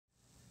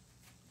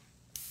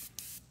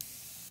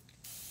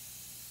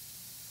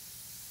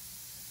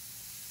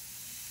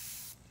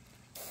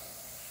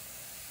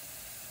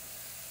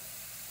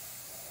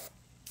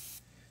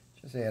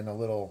Just adding a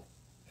little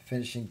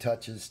finishing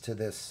touches to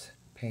this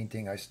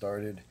painting I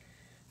started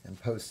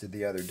and posted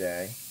the other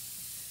day.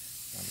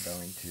 I'm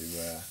going to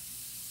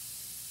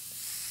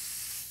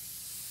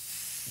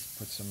just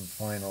put some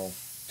final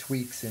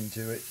tweaks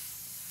into it.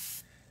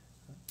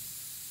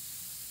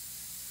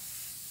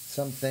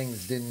 Some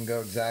things didn't go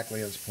exactly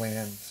as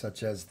planned,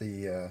 such as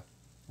the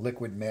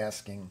liquid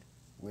masking,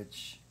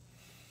 which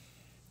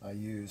I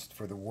used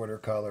for the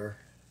watercolor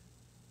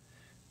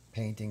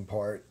painting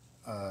part.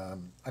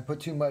 I put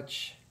too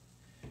much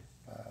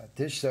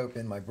dish soap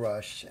in my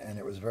brush, and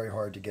it was very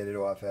hard to get it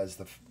off, as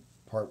the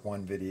part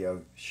 1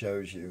 video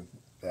shows you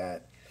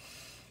that.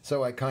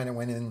 So I kind of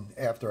went in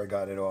after I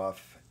got it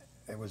off.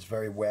 It was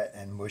very wet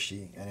and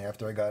mushy, and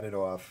after I got it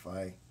off,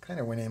 I kind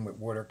of went in with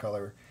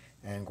watercolor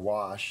and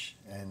gouache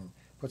and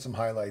put some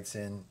highlights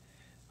in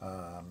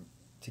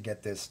to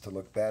get this to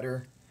look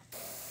better.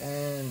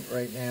 And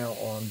right now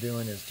all I'm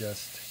doing is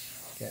just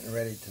getting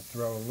ready to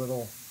throw a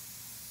little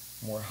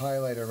more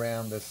highlight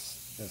around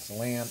this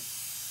lamp,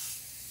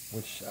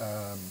 which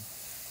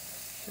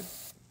should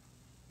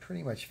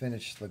pretty much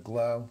finish the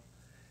glow.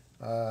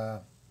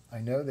 I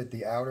know that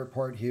the outer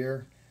part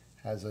here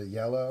has a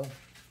yellow.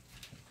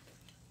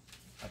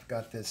 I've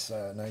got this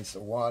nice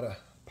iwata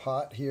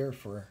pot here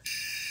for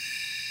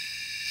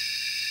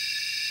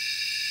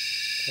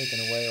taking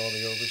away all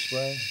the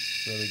overspray.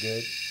 It's really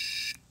good.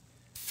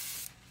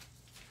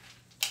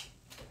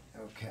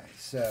 Okay,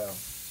 so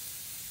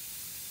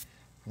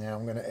now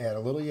I'm going to add a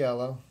little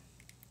yellow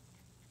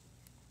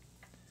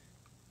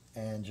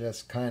and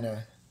just kind of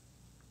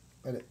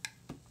let it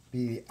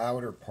be the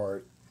outer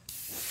part.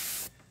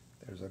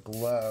 There's a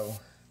glow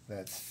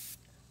that's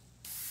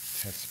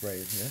test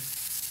sprayed here.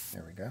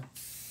 There we go.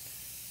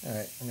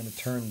 Alright, I'm going to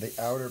turn the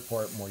outer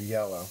part more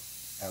yellow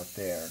out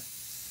there.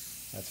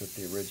 That's what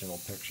the original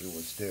picture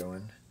was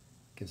doing.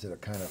 Gives it a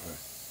kind of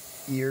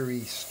a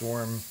eerie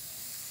storm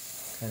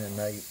kind of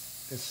night.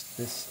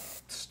 This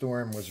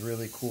storm was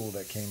really cool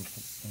that came,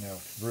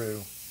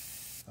 through.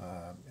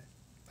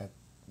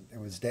 It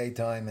was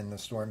daytime and the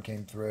storm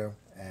came through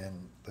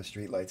and the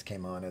street lights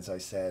came on, as I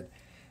said,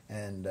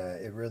 and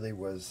it really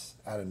was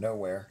out of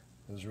nowhere.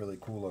 It was really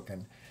cool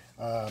looking.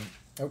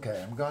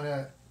 Okay, I'm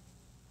gonna,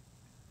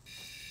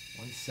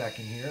 one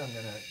second here, I'm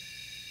gonna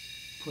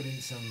put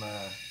in some,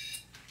 I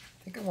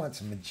think I want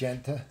some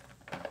magenta.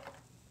 I'm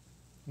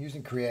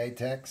using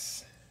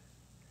Createx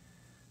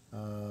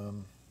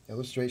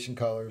Illustration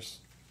Colors.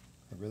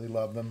 I really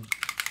love them.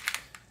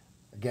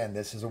 Again,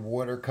 this is a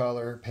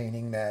watercolor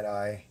painting that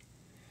I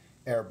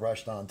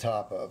airbrushed on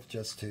top of,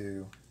 just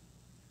to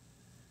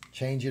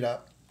change it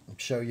up and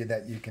show you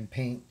that you can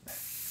paint,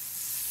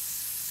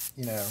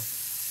 you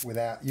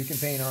can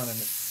paint on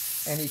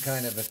any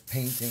kind of a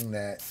painting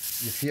that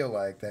you feel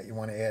like that you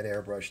want to add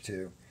airbrush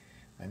to.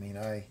 I mean,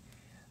 I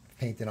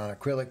painted on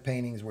acrylic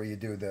paintings where you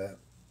do the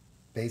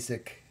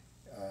basic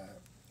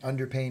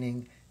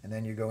underpainting and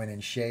then you go in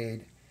and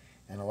shade,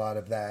 and a lot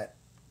of that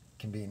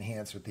can be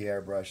enhanced with the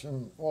airbrush.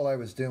 And all I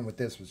was doing with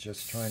this was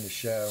just trying to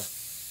show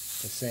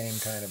the same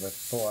kind of a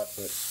thought,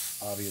 but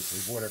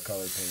obviously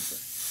watercolor paper.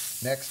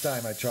 Next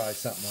time I try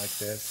something like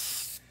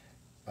this,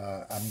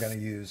 I'm going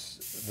to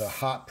use the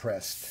hot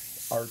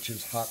pressed,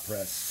 Arches hot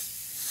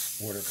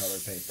pressed watercolor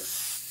paper,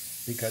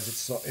 because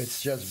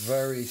it's just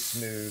very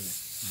smooth,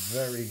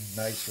 very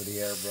nice for the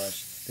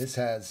airbrush. This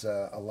has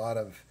a lot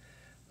of,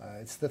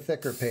 it's the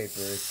thicker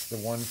paper. It's the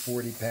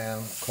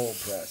 140-pound cold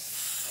press.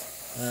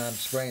 I'm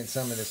spraying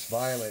some of this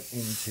violet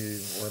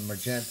into, or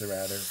magenta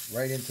rather,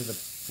 right into the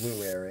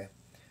blue area.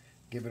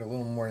 Give it a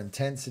little more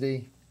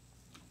intensity,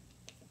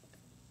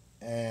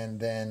 and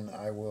then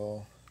I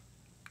will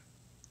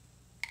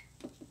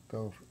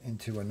go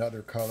into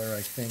another color, I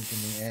think, in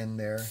the end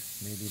there,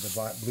 maybe the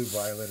blue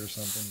violet or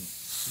something.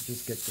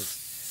 Just get this,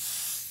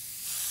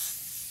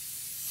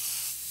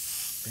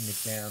 bring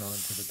it down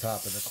onto the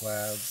top of the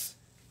clouds.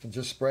 And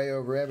just spray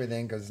over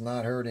everything because it's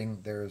not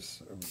hurting.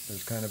 There's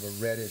kind of a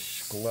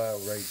reddish glow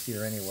right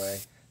here anyway,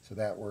 so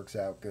that works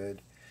out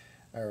good.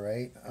 All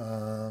right,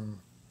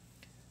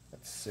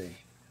 let's see.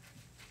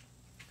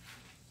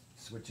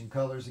 Switching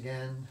colors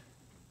again.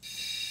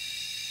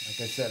 Like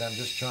I said, I'm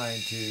just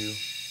trying to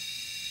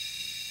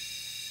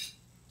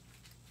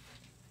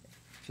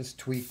just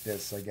tweak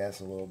this, I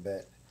guess, a little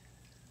bit.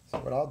 So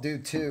what I'll do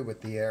too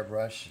with the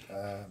airbrush,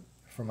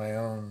 for my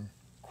own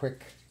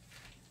quick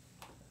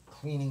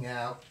cleaning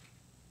out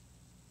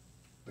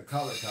the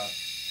color cup.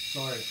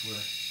 Sorry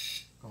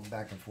for going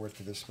back and forth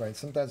to this spray.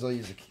 Sometimes I'll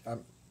use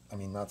I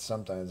mean, not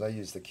sometimes, I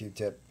use the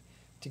Q-tip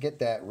to get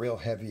that real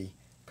heavy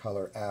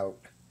color out.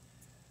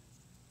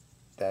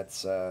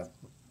 That's,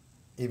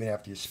 even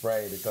after you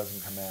spray it, it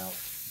doesn't come out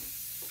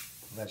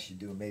unless you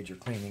do a major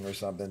cleaning or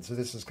something. So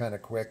this is kind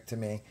of quick to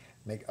me.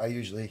 I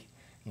usually,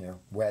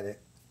 wet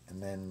it,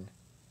 and then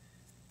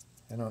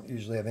I don't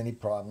usually have any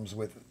problems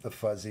with the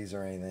fuzzies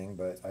or anything,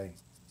 but I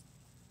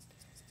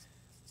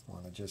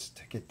want to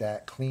just get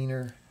that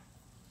cleaner.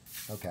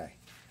 Okay.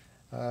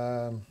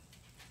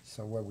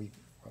 So what we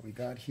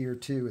got here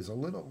too is a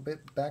little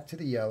bit back to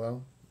the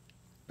yellow,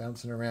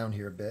 bouncing around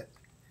here a bit.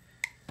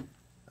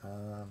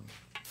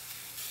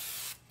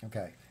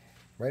 Okay,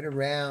 right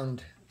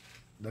around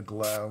the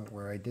glow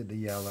where I did the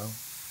yellow,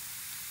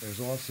 there's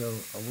also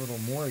a little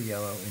more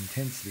yellow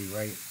intensity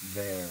right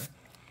there.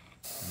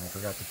 And I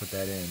forgot to put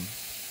that in.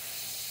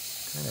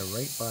 Kind of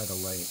right by the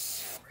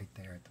light, right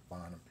there at the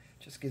bottom.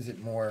 Just gives it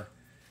more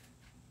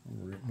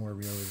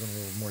realism, a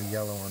little more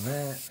yellow on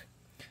that.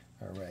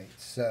 All right,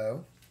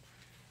 so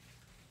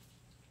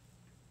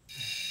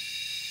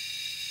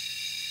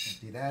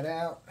empty that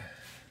out.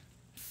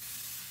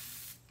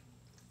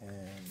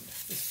 And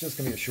this is just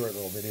going to be a short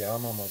little video.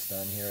 I'm almost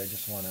done here. I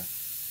just want to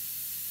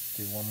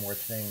do one more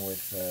thing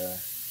with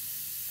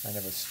kind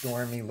of a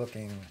stormy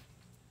looking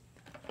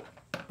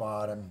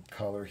bottom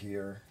color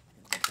here,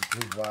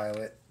 blue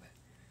violet.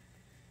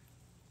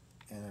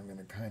 And I'm going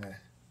to kind of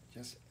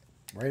just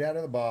right out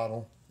of the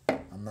bottle.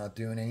 I'm not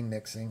doing any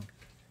mixing.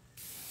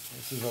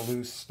 This is a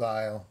loose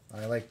style.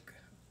 I like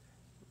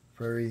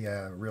very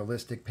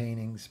realistic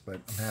paintings, but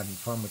I'm having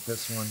fun with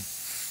this one.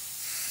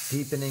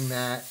 Deepening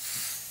that.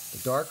 The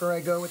darker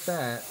I go with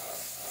that,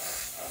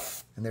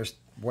 and there's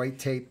white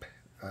tape,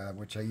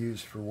 which I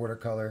use for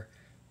watercolor,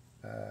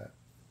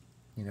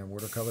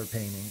 watercolor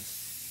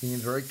paintings. Being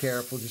very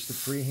careful just to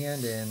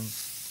freehand in.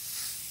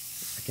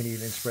 I can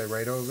even spray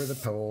right over the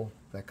pole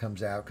that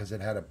comes out because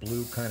it had a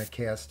blue kind of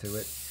cast to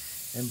it,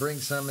 and bring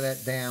some of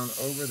that down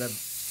over the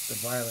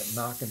violet,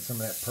 knocking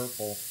some of that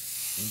purple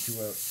into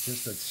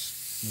just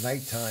a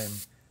nighttime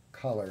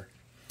color.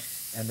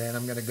 And then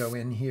I'm going to go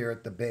in here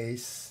at the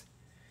base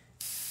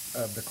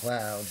of the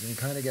clouds and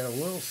kind of get a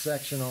little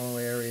sectional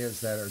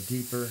areas that are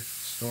deeper,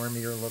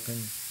 stormier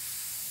looking,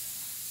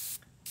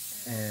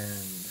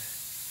 and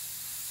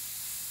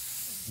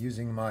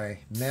using my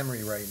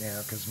memory right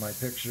now because my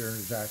picture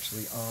is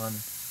actually on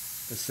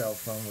the cell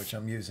phone, which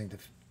I'm using to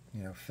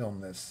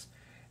film this.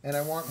 And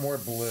I want more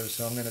blue,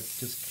 so I'm going to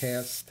just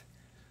cast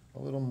a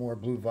little more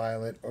blue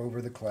violet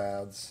over the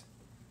clouds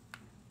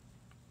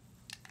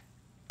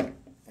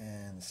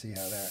and see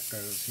how that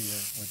goes here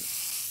with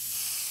it.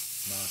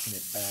 Knocking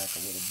it back a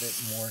little bit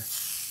more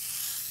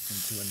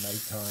into a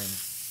nighttime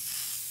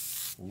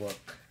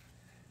look.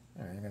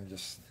 All right, I'm going to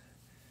just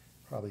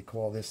probably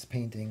call this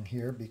painting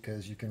here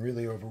because you can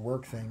really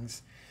overwork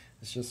things.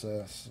 It's just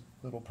a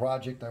little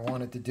project I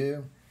wanted to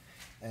do,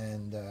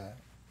 and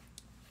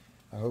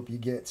I hope you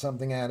get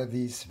something out of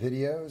these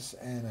videos,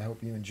 and I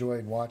hope you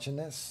enjoyed watching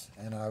this,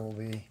 and I will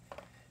be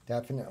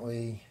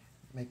definitely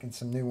making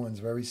some new ones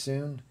very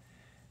soon.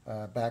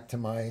 Back to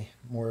my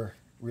more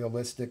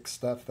realistic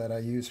stuff that I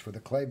use for the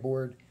clay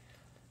board.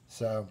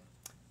 So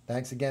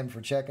thanks again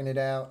for checking it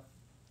out.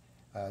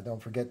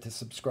 Don't forget to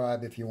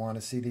subscribe if you want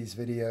to see these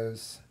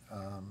videos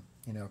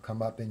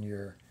come up in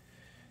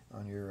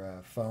on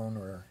your phone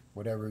or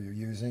whatever you're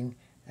using.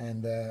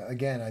 And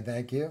again, I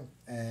thank you,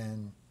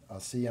 and I'll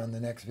see you on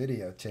the next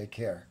video. Take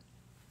care.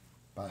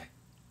 Bye.